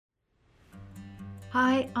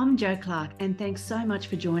Hi, I'm Jo Clark, and thanks so much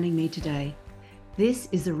for joining me today. This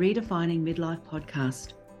is the Redefining Midlife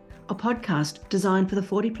podcast, a podcast designed for the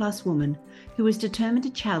 40-plus woman who is determined to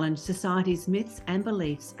challenge society's myths and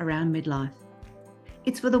beliefs around midlife.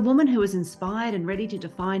 It's for the woman who is inspired and ready to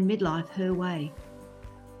define midlife her way.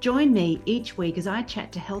 Join me each week as I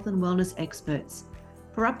chat to health and wellness experts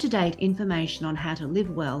for up-to-date information on how to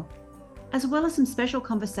live well, as well as some special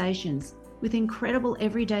conversations with incredible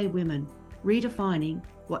everyday women redefining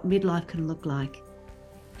what midlife can look like.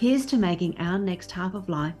 Here's to making our next half of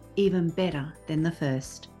life even better than the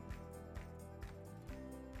first.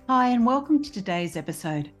 Hi, and welcome to today's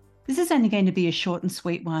episode. This is only going to be a short and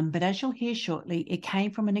sweet one, but as you'll hear shortly, it came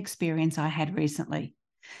from an experience I had recently.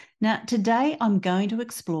 Now, today I'm going to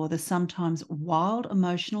explore the sometimes wild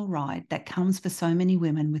emotional ride that comes for so many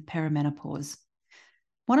women with perimenopause.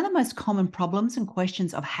 One of the most common problems and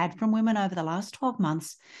questions I've had from women over the last 12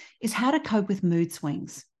 months is how to cope with mood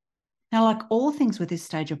swings. Now, like all things with this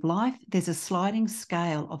stage of life, there's a sliding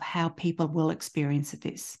scale of how people will experience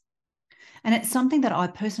this. And it's something that I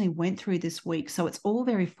personally went through this week, so it's all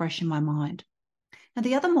very fresh in my mind. Now,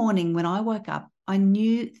 the other morning when I woke up, I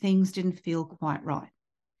knew things didn't feel quite right.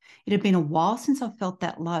 It had been a while since I felt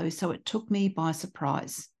that low, so it took me by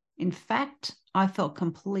surprise. In fact, I felt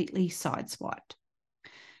completely sideswiped.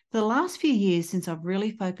 For the last few years, since I've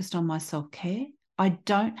really focused on my self-care, I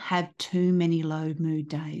don't have too many low mood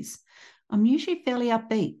days. I'm usually fairly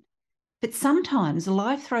upbeat, but sometimes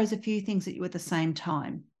life throws a few things at you at the same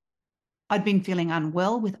time. I'd been feeling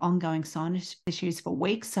unwell with ongoing sinus issues for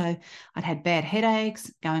weeks, so I'd had bad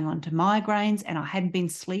headaches, going on to migraines, and I hadn't been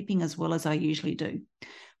sleeping as well as I usually do.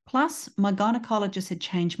 Plus, my gynecologist had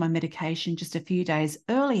changed my medication just a few days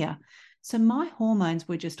earlier, so my hormones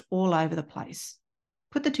were just all over the place.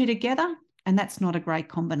 Put the two together, and that's not a great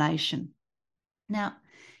combination. Now,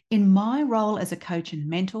 in my role as a coach and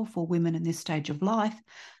mentor for women in this stage of life,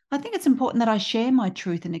 I think it's important that I share my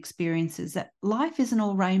truth and experiences, that life isn't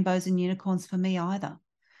all rainbows and unicorns for me either.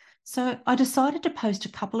 So I decided to post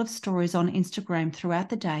a couple of stories on Instagram throughout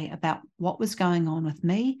the day about what was going on with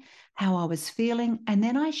me, how I was feeling, and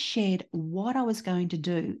then I shared what I was going to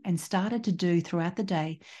do and started to do throughout the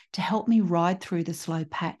day to help me ride through the slow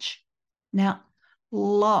patch. Now,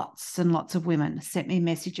 lots and lots of women sent me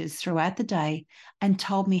messages throughout the day and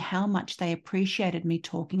told me how much they appreciated me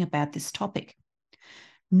talking about this topic.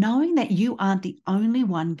 Knowing that you aren't the only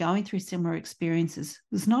one going through similar experiences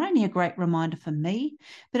was not only a great reminder for me,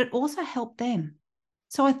 but it also helped them.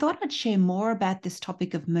 So I thought I'd share more about this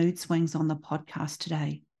topic of mood swings on the podcast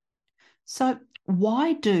today. So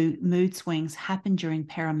why do mood swings happen during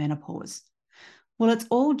perimenopause? Well, it's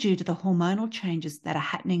all due to the hormonal changes that are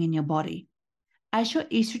happening in your body. As your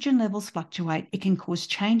estrogen levels fluctuate, it can cause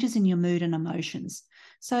changes in your mood and emotions.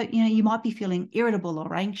 So, you might be feeling irritable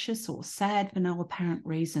or anxious or sad for no apparent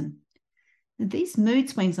reason. These mood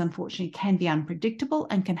swings, unfortunately, can be unpredictable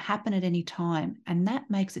and can happen at any time, and that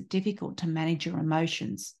makes it difficult to manage your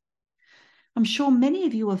emotions. I'm sure many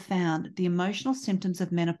of you have found the emotional symptoms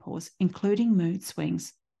of menopause, including mood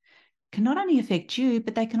swings, can not only affect you,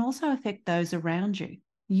 but they can also affect those around you.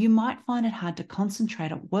 You might find it hard to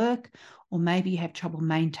concentrate at work, or maybe you have trouble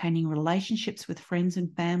maintaining relationships with friends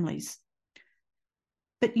and families.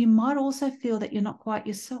 But you might also feel that you're not quite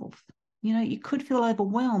yourself. You could feel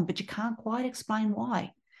overwhelmed, but you can't quite explain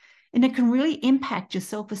why. And it can really impact your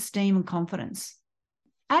self-esteem and confidence.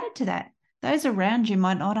 Added to that, those around you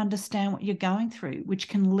might not understand what you're going through, which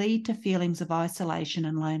can lead to feelings of isolation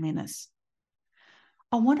and loneliness.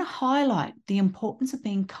 I want to highlight the importance of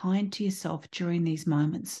being kind to yourself during these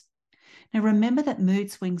moments. Now, remember that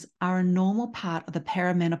mood swings are a normal part of the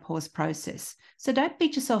perimenopause process, so don't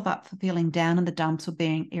beat yourself up for feeling down in the dumps or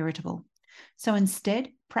being irritable. So instead,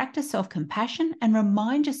 practice self-compassion and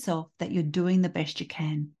remind yourself that you're doing the best you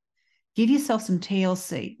can. Give yourself some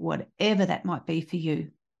TLC, whatever that might be for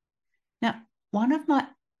you. Now, one of my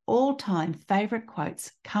all-time favorite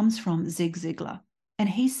quotes comes from Zig Ziglar, and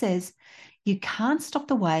he says, "You can't stop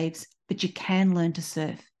the waves, but you can learn to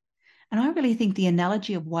surf." And I really think the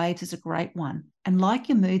analogy of waves is a great one. And like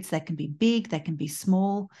your moods, they can be big, they can be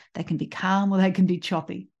small, they can be calm, or they can be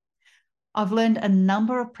choppy. I've learned a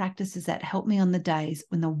number of practices that help me on the days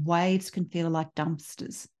when the waves can feel like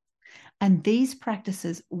dumpsters. And these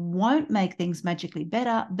practices won't make things magically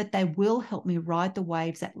better, but they will help me ride the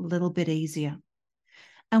waves that little bit easier.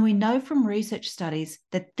 And we know from research studies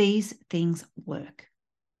that these things work.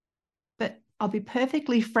 But I'll be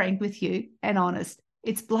perfectly frank with you and honest.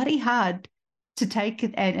 It's bloody hard to take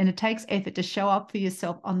it, and it takes effort to show up for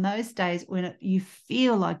yourself on those days when you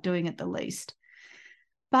feel like doing it the least.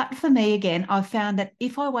 But for me, again, I've found that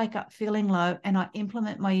if I wake up feeling low and I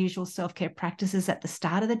implement my usual self-care practices at the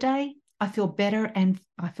start of the day, I feel better and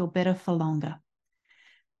I feel better for longer.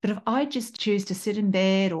 But if I just choose to sit in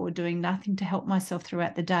bed or doing nothing to help myself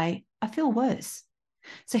throughout the day, I feel worse.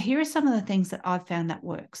 So here are some of the things that I've found that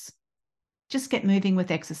works. Just get moving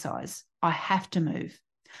with exercise. I have to move.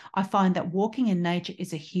 I find that walking in nature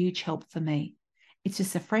is a huge help for me. It's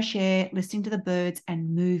just the fresh air, listening to the birds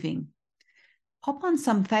and moving. Pop on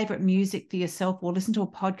some favorite music for yourself or listen to a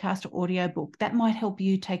podcast or audiobook. That might help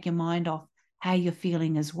you take your mind off how you're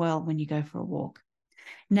feeling as well when you go for a walk.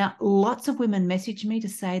 Now, lots of women message me to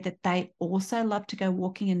say that they also love to go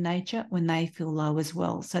walking in nature when they feel low as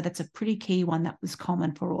well. So that's a pretty key one that was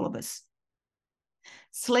common for all of us.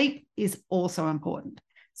 Sleep is also important.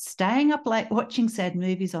 Staying up late watching sad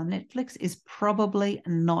movies on Netflix is probably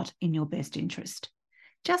not in your best interest.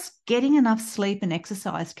 Just getting enough sleep and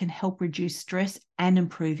exercise can help reduce stress and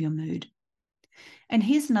improve your mood. And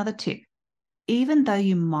here's another tip. Even though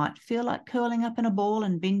you might feel like curling up in a ball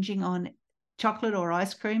and binging on chocolate or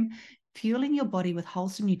ice cream, fueling your body with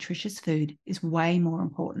wholesome, nutritious food is way more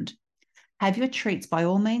important. Have your treats by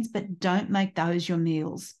all means, but don't make those your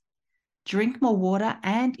meals. Drink more water,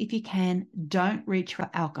 and if you can, don't reach for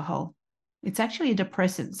alcohol. It's actually a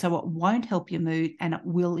depressant, so it won't help your mood and it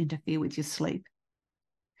will interfere with your sleep.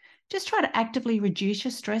 Just try to actively reduce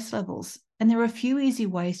your stress levels, and there are a few easy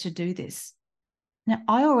ways to do this. Now,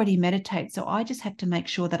 I already meditate, so I just have to make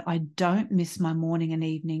sure that I don't miss my morning and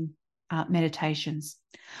evening meditations.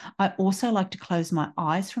 I also like to close my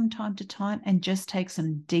eyes from time to time and just take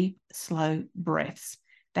some deep, slow breaths.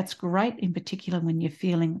 That's great, in particular when you're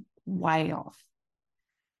feeling way off.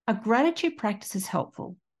 A gratitude practice is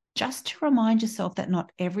helpful, just to remind yourself that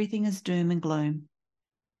not everything is doom and gloom.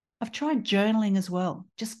 I've tried journaling as well.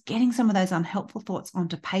 Just getting some of those unhelpful thoughts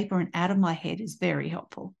onto paper and out of my head is very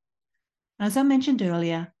helpful. And as I mentioned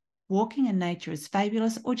earlier, walking in nature is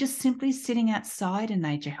fabulous, or just simply sitting outside in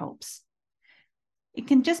nature helps. It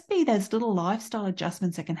can just be those little lifestyle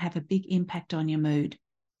adjustments that can have a big impact on your mood.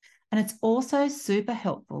 And it's also super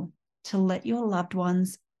helpful to let your loved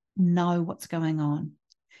ones know what's going on.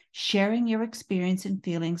 Sharing your experience and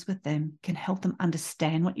feelings with them can help them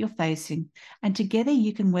understand what you're facing, and together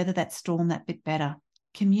you can weather that storm that bit better.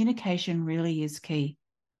 Communication really is key.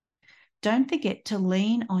 Don't forget to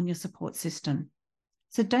lean on your support system.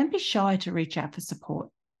 So don't be shy to reach out for support.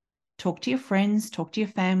 Talk to your friends, talk to your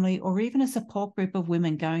family, or even a support group of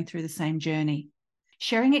women going through the same journey.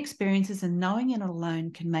 Sharing experiences and knowing you're not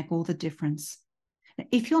alone can make all the difference.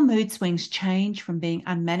 If your mood swings change from being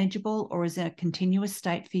unmanageable or is in a continuous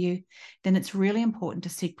state for you, then it's really important to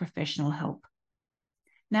seek professional help.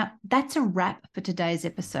 Now, that's a wrap for today's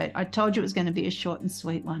episode. I told you it was going to be a short and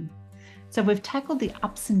sweet one. So we've tackled the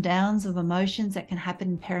ups and downs of emotions that can happen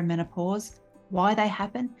in perimenopause, why they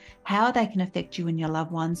happen, how they can affect you and your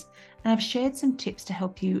loved ones, and I've shared some tips to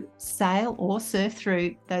help you sail or surf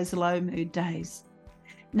through those low mood days.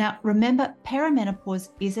 Now, remember,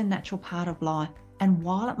 perimenopause is a natural part of life, and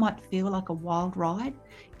while it might feel like a wild ride,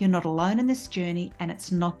 you're not alone in this journey and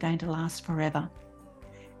it's not going to last forever.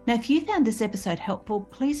 Now, if you found this episode helpful,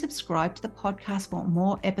 please subscribe to the podcast for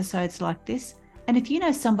more episodes like this. And if you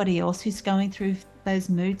know somebody else who's going through those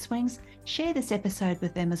mood swings, share this episode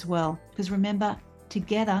with them as well. Because remember,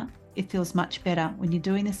 together, it feels much better. When you're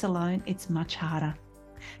doing this alone, it's much harder.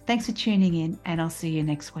 Thanks for tuning in, and I'll see you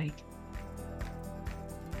next week.